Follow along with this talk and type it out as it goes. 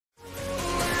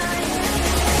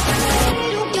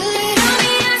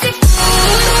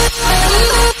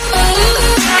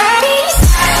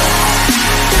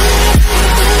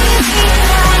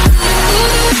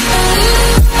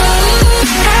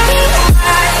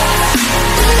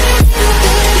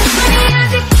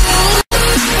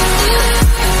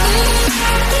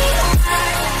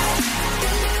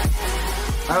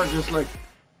it's like,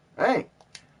 hey,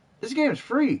 this game's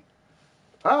free.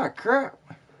 Ah, crap.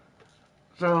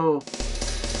 So,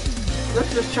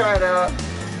 let's just try it out.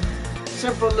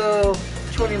 Simple little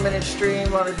 20-minute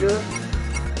stream on to do it.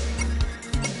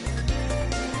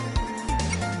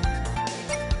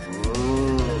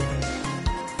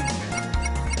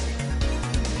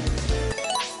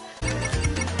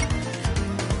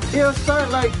 It'll start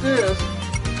like this.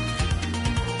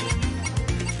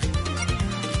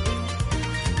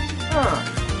 Huh.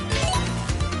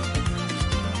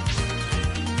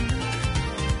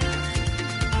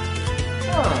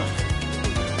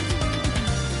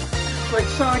 It's like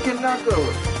Sonic and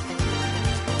Knuckles.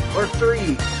 Or 3.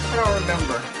 I don't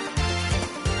remember.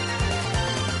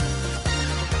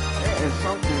 There's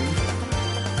something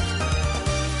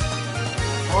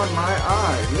on my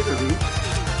eye, literally.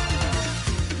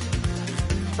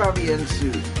 It's probably in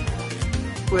suit.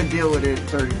 We'll deal with it in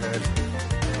 30 minutes.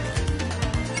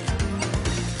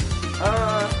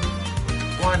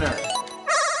 Why not?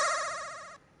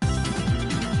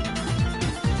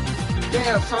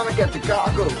 Damn, Sonic got the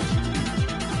goggles.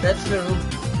 That's new.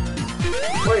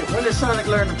 Wait, when did Sonic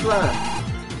learn to fly?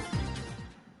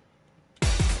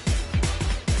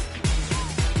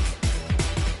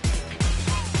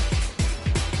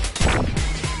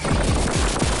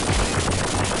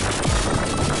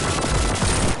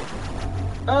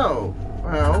 Oh,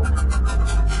 well.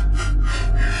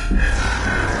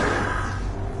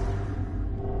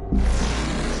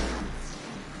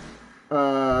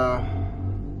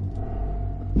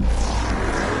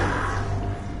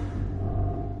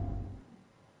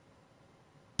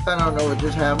 I don't know what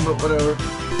just happened, but whatever.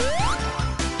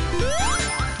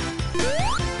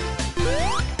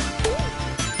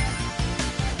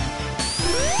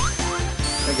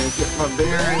 I gotta get my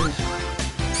bearings.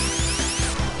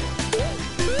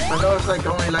 I know it's like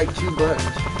only like 2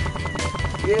 buttons.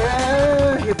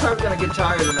 Yeah, you're probably gonna get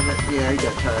tired in a minute. Yeah, he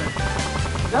got tired.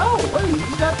 No, wait,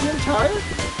 he's not getting tired?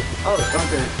 Oh,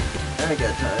 okay. I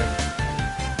got tired.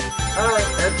 Alright,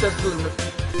 that's just a little bit.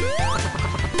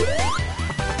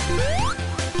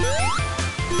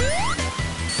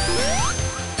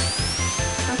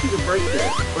 I think you can break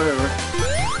that. Whatever.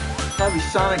 Probably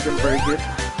Sonic can break it.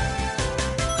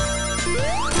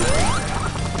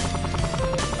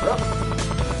 Oh.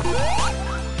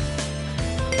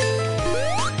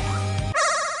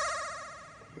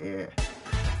 Yeah.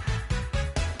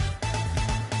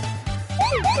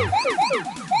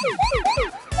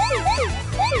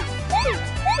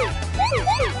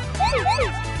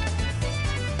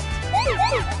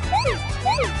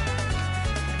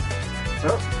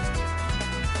 Oh.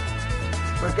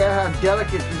 Look at how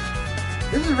delicate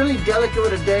this is really delicate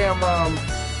with a damn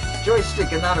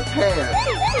joystick and not a pad.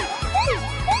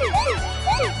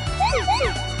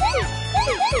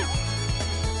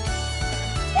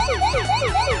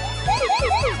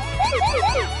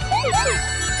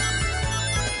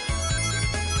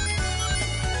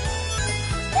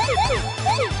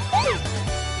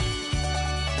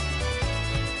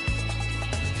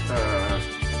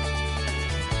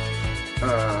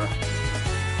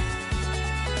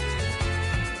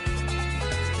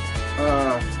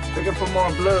 Looking for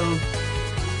more blue.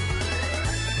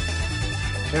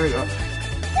 There we go.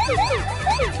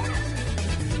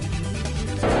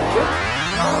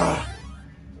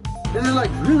 This is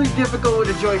like really difficult with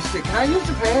a joystick. Can I use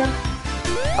the pad?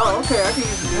 Oh, okay, I can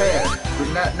use the pad.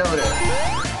 Did not know that.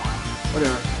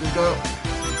 Whatever, let's go.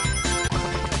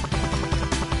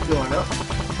 Going up.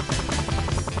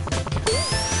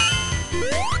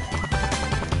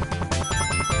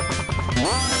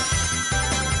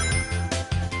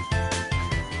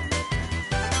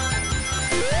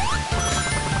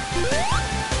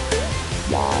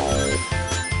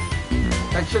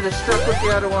 I should have stuck with the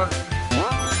other one.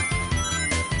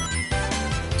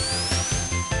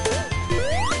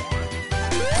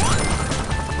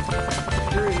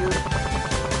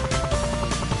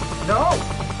 No!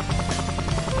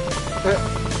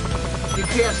 You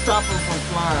can't stop them from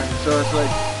flying, so it's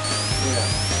like, yeah.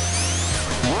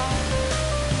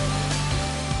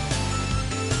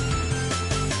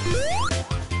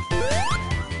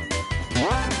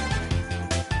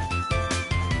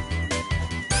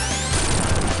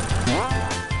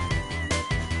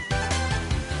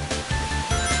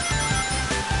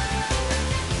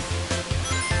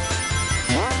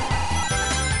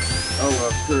 Oh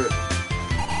well, screw it.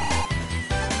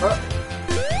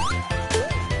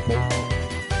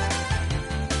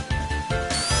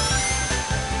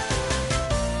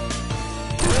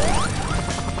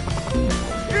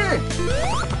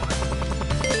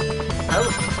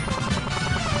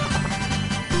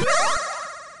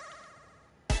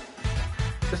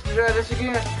 Let's try this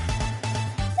again.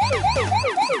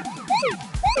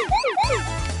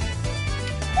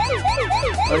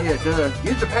 Oh yeah, duh.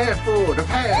 Use the pad full, the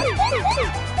pad.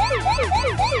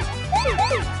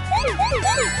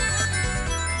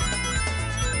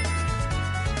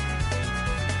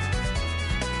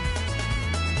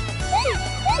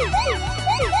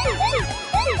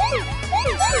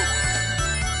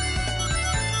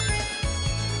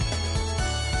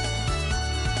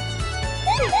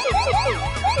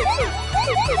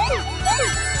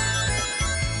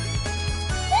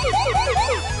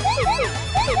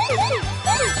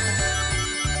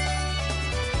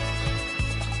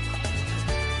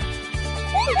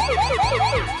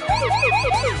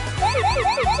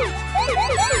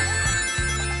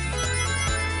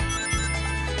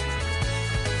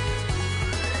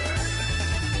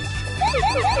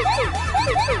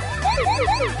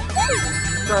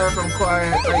 Sorry if I'm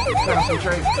quiet, I can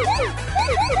concentrate.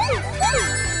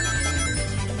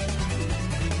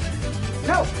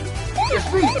 No! It's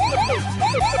me!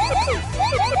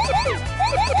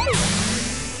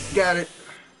 Got it.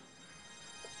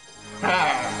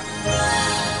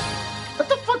 What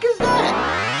the fuck is that?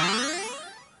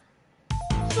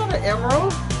 It's not an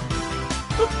emerald.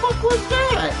 What the fuck was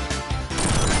that?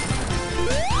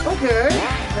 Okay,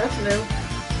 that's new.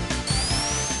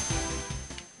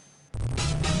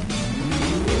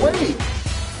 Wait,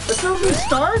 that's how we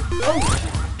start?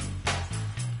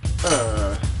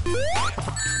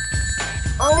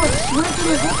 Oh, it's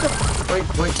switching as what the...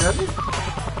 Wait, does it?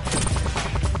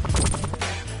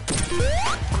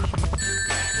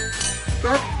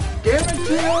 God damn it,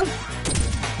 Tail!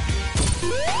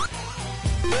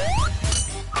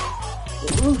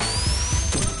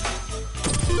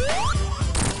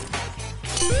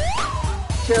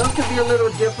 Tail can be a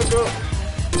little difficult.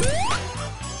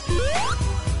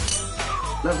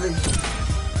 Lovely.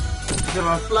 Get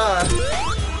my fly.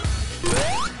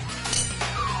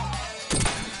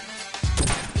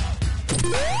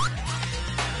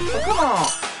 Oh, come on.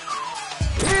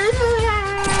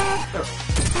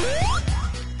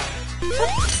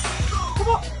 Come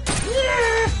on.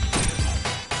 Yeah.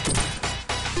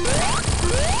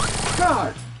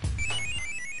 God.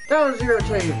 That was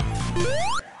irritating.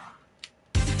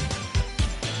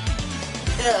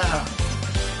 Yeah.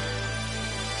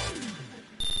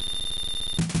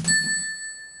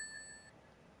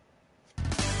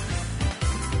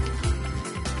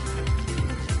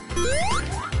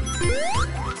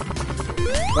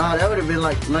 Wow, that would have been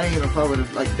like lame if I would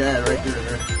have like died right there and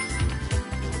there.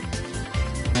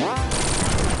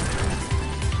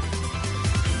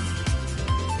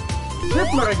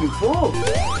 Zip line, you fool!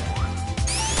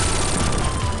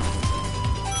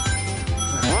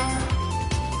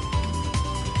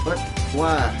 What?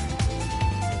 Why?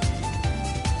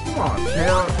 Come on,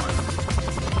 tail.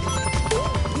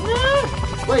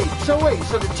 Wait,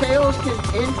 so the tails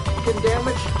can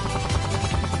damage?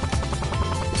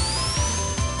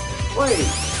 Wait,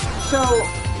 so,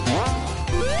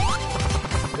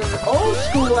 because old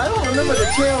school, I don't remember the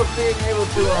tails being able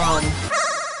to,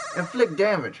 inflict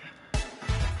damage.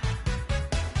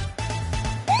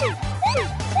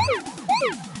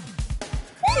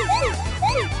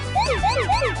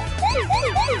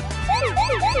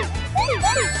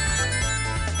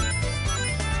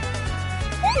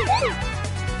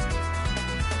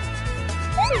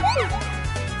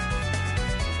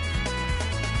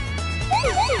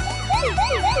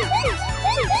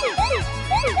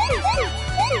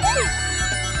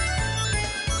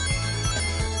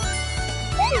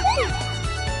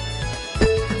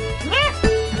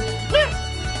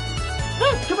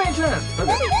 Too many times.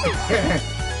 Okay.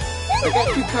 I got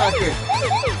too cocky.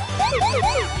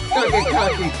 Don't get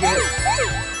cocky, kid.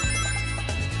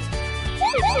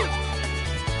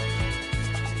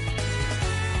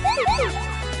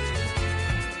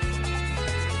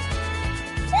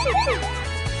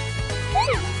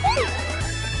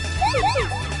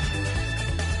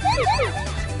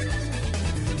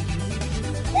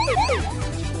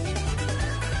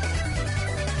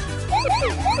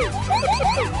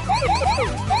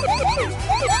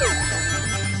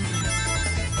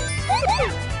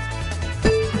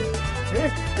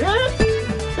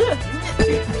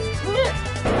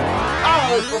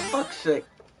 Oh, for fuck's sake.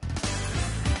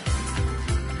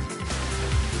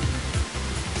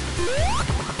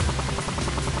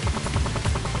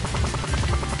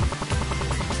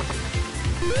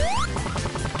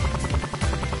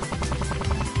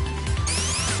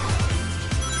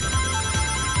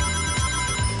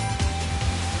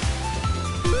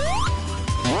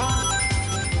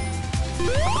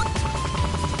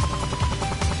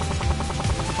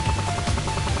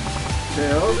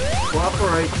 Tails, swap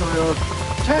cooperate, Tails.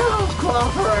 Tails,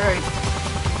 cooperate.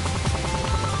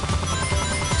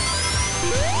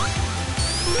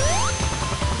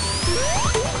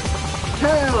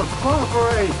 Tails,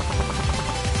 cooperate.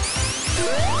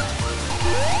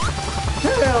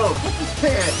 Tails, what the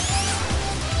shit?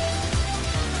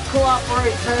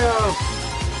 Cooperate, Tails.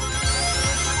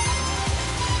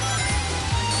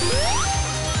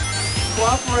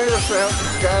 Cooperate or else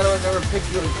God will never pick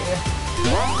you again.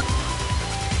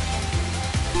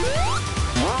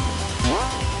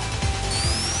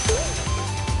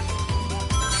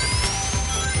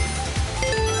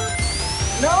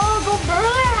 No, go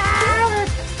back!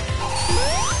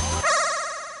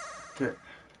 Okay.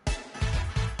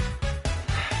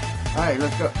 Alright,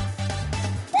 let's go.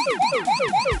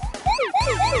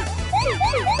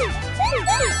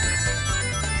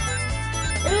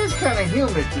 It is kind of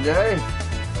humid today.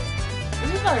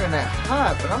 This is not even that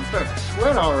hot, but I'm starting to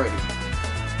sweat already.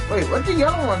 Wait, what the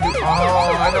yellow one do? Oh,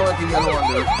 I know what the yellow one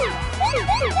does.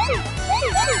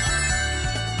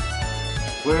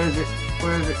 Where is it?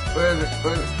 Where is it? Where is it?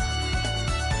 Where is it?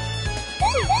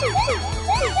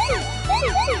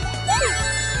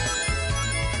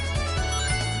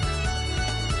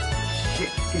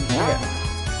 Shit, get that.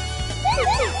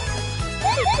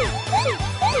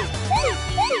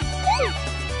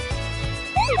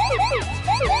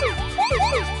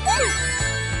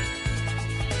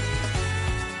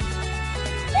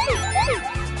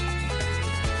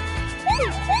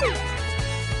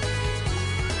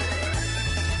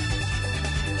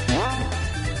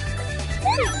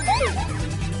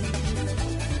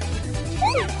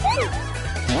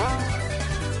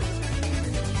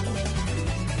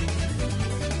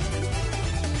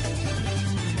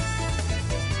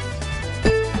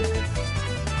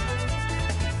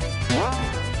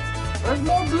 There's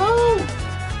more blue!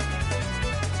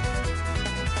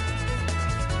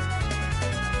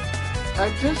 I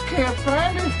just can't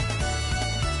find it.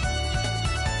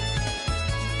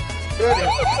 Got it.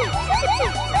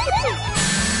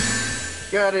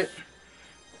 Got it.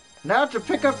 Now to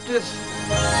pick up this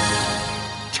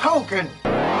token.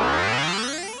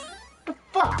 What the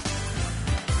fuck?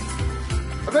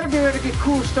 I better be able to get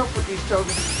cool stuff with these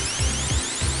tokens.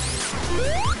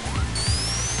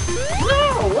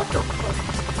 No! What the fuck?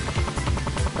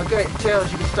 Okay,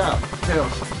 Tails, you can stop.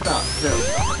 Tails, stop. Tails.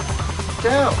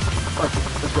 Tails! Okay,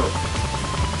 let's go.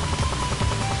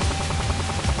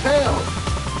 Tails!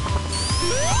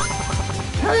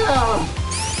 Tails!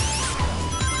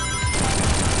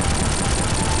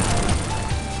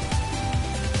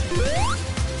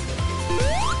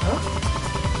 Huh?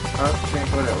 Okay,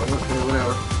 whatever. Okay,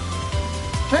 whatever.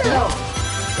 Tails!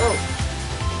 Go!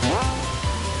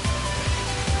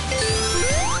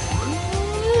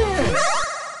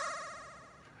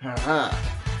 Haha.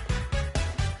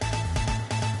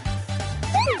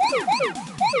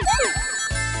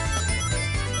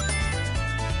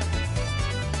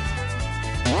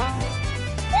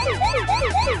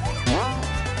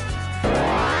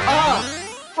 Ah!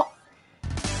 Fuck!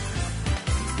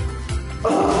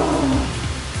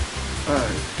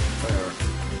 Alright, whatever.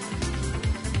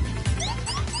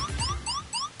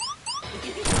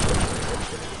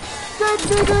 That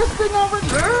big ass thing over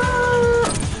there!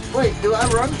 Wait, do I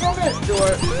run from it? Do I?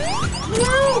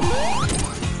 No!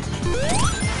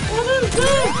 What is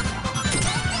this?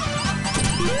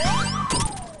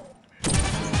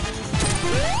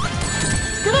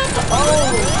 Get out the... Oh!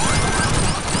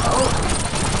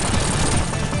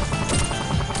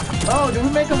 Oh, did we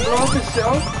make him blow up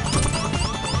himself?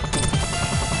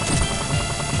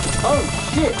 Oh,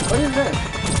 shit. What is that?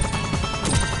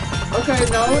 Okay,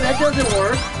 no, that doesn't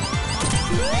work.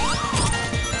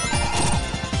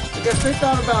 I guess they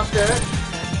thought about that.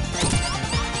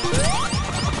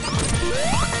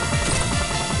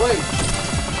 Wait.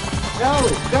 No,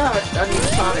 God, I need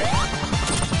Sonic.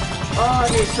 Oh, I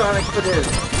need Sonic for this.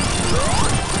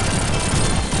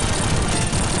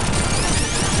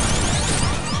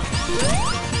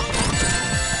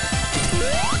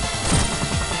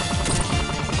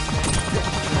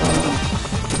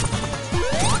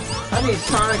 I need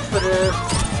Sonic for this.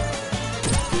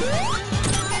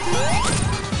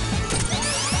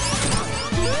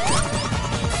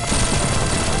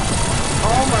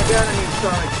 Oh my God, I need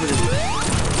Sonic for this.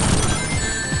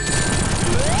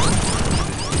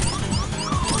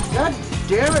 God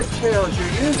damn it, Tails,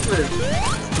 you're useless.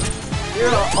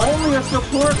 You're only a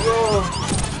support role.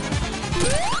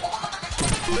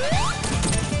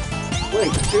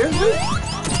 Wait, seriously?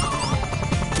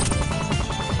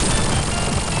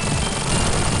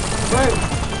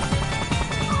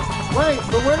 Wait,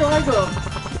 but where do I go?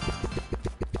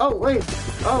 Oh, wait.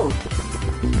 Oh.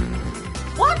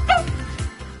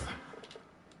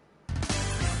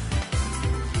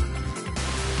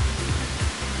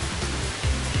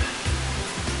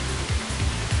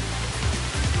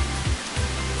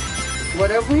 What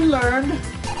have we learned?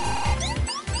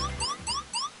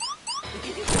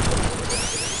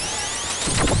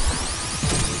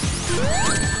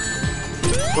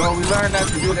 Well, we learned not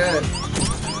to do that.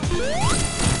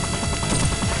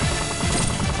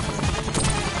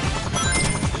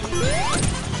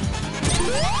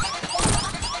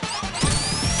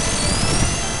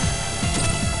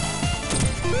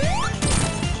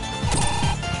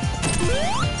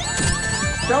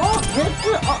 Don't hit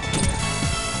the...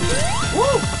 Woo!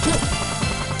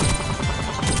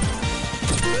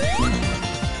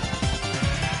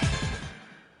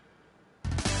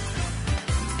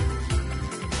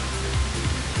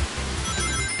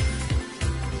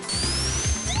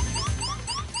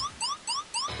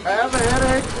 I have a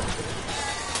headache.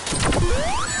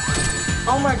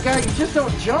 Oh my god, you just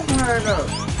don't jump high enough.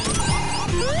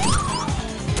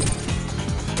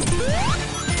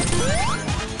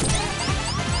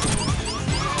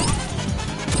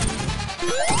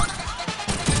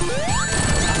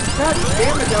 God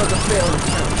damn it, that was a failed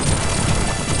attempt.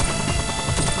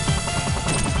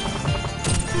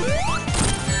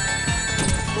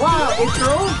 Wow, it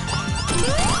throws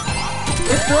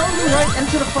me right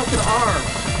into the fucking arm.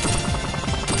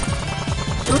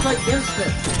 It was like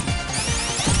instant.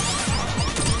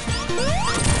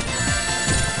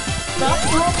 Stop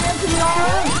throwing me into the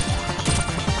arm!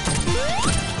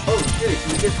 Oh shit,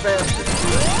 you get faster.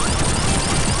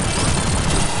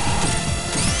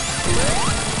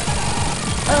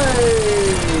 Hey!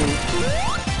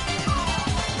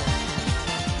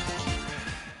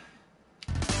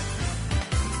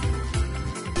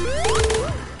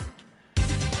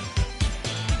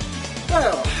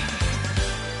 Well,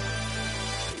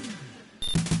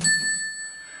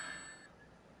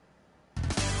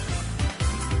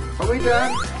 are we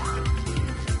done?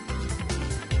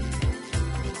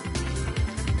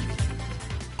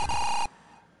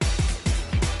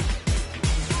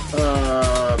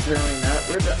 Apparently not.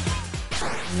 We're done.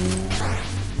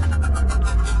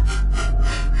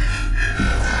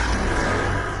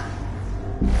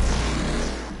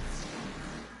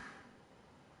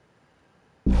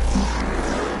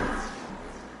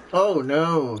 Oh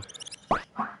no.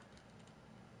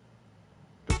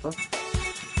 The fuck?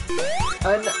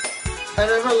 I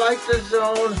never liked this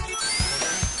zone.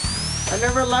 I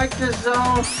never liked this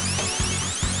zone.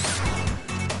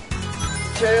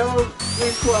 Tails,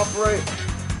 please cooperate.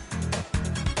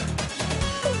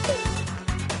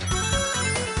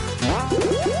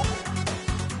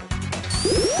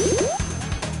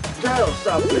 Tails,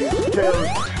 stop please. Tails.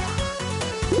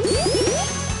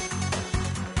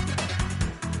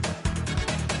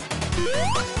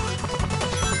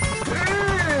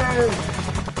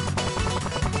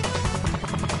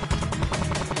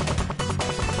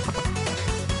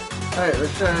 Alright,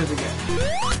 let's try this again.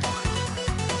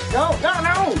 No!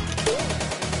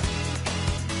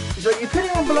 So you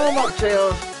couldn't even blow him up,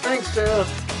 Tails. Thanks, Tails.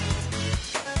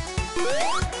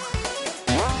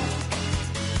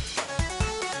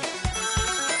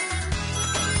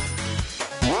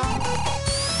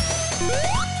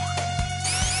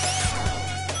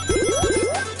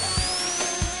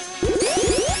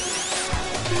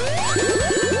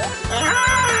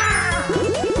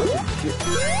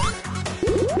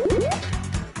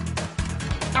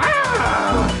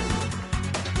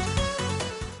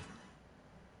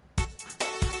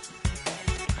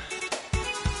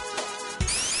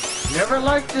 Never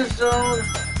liked this zone.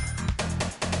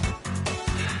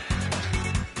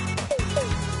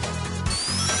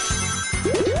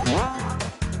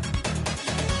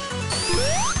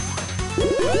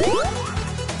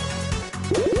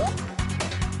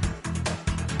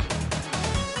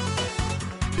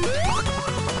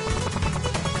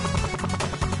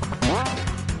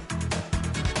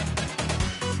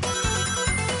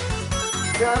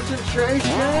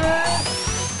 Concentration.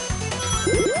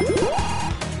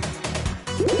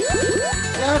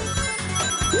 Yes.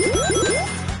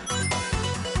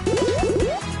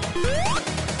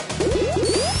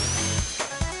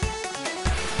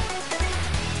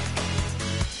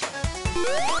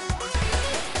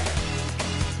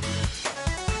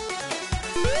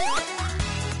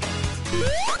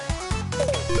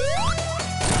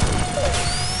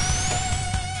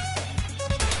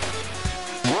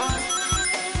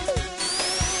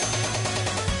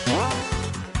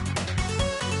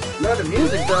 Love the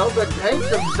music though, but hate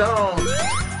the zone.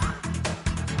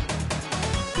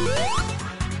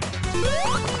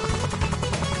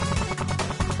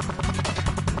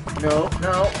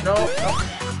 No.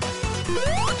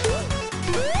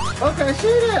 Okay,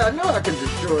 see that? I know I can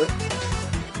destroy it.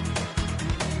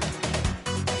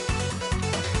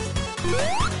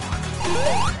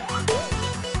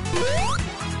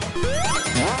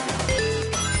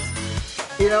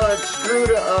 know what? Screw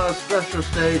the special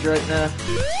stage right now.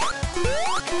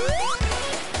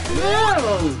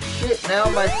 No! Shit, now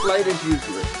my flight is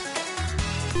useless.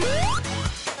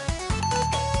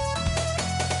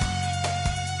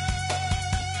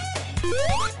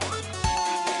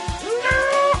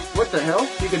 No! What the hell?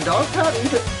 You can dog paddle?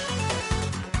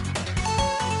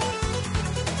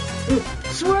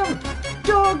 Swim!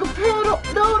 Dog paddle!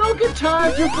 No, don't get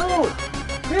tired, you're bored!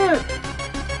 Here!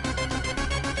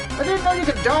 I didn't know you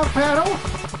could dog paddle!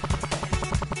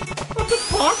 What the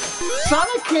fuck?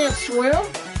 Sonic can't swim!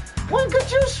 When could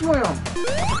you swim?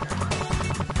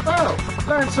 Oh,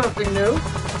 learned something new.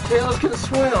 Tails can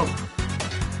swim.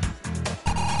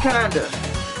 Kinda.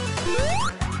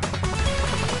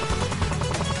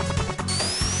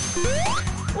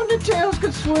 When the Tails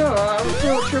could swim, I was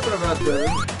still tripping about that.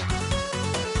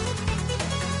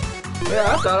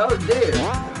 Yeah, I thought I was dead.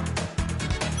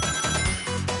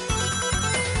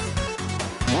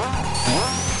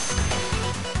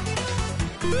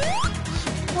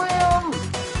 Swim!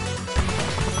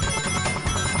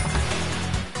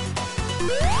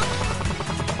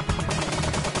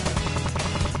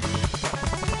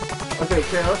 Okay,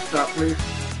 Tails, stop, please.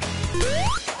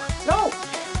 No!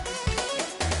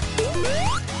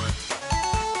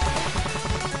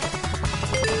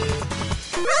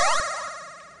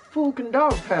 Fool can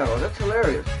dog paddle. That's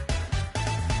hilarious.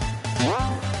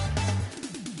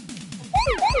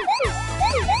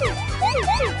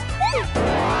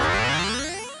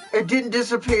 It didn't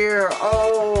disappear.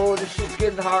 Oh, this shit's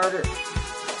getting harder.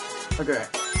 Okay.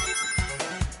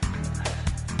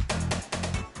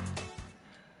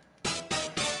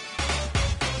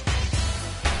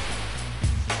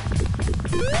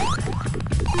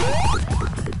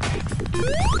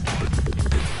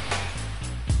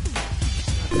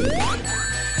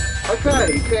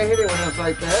 Okay, you can't hit it when it's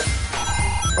like that.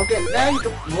 Okay, now you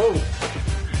can. Whoa.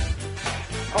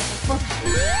 Oh, for fuck's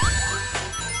sake.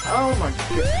 Oh my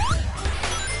god.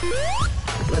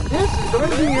 But this is going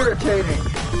to be irritating.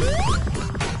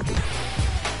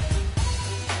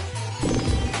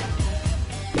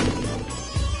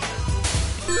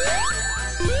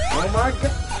 Oh my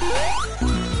god.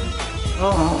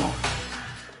 Oh.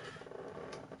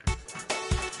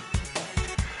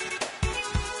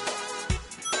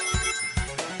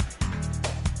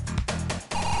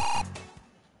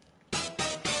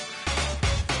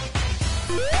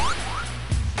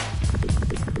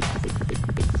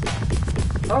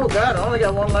 Oh god, I only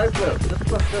got one life left. That's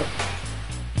fucked up.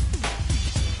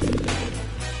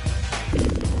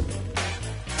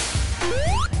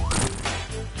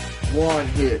 One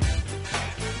hit.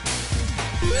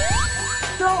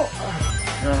 No! Oh,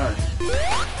 god.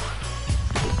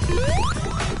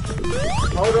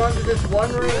 Hold on to this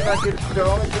one ring like it's the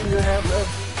only thing you have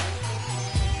left.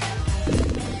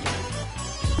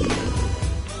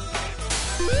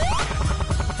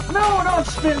 No, don't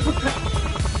spin for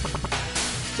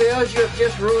Tails, you have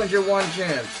just ruined your one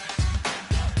chance.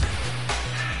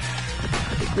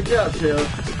 Good job, Tails.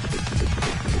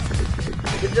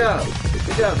 Good job.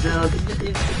 Good job, Tails.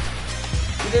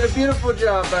 You did a beautiful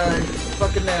job by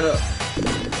fucking that up.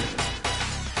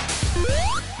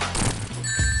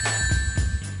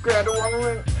 Grab the one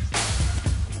ring.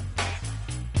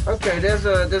 Okay, there's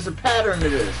a pattern to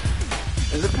this.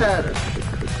 There's a pattern.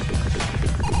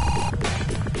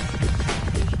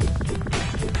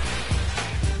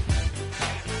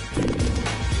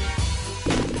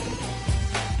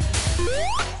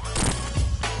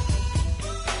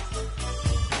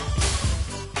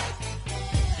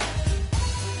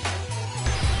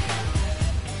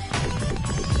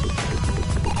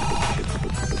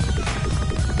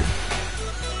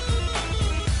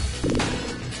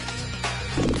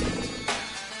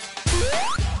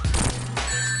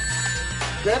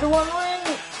 Grab the one ring!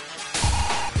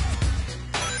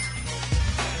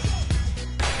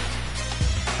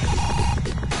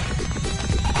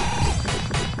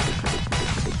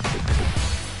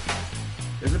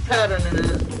 There's a pattern in it.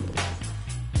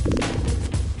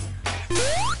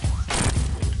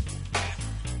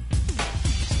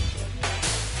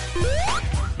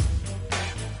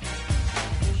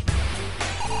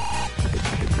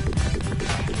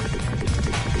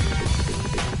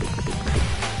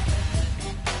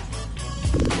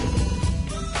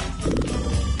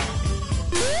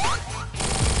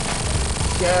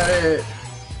 Got it.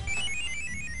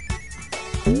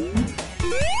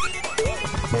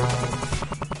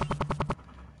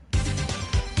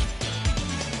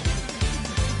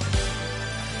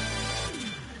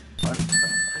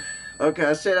 Okay,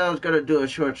 I said I was gonna do a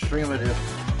short stream of this,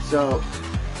 so.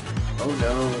 Oh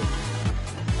no.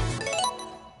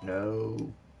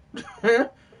 No.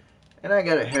 And I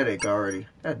got a headache already.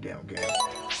 That damn game.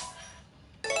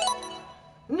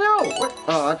 No! What?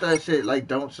 Oh, I thought I said, like,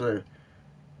 don't say.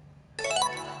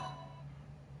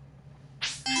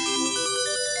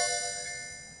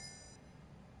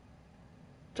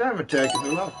 Time attack is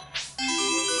allowed.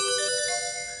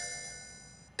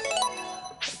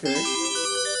 Okay.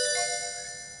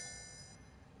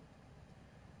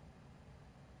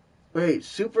 Wait,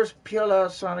 Super Peel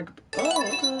Out Sonic. Oh,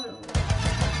 okay.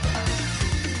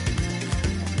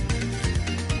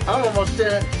 I'm almost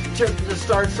tempted to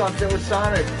start something with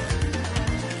Sonic.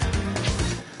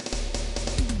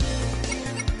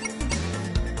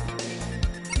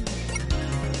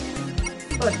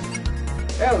 But,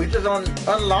 yeah, we just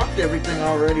unlocked everything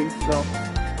already, so.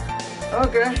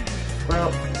 Okay.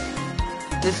 Well,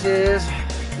 this is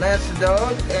Lance the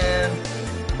Dog, and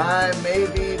I may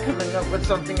be coming up with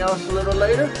something else a little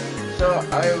later. So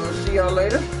I will see y'all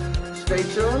later. Stay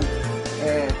tuned,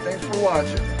 and thanks for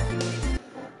watching.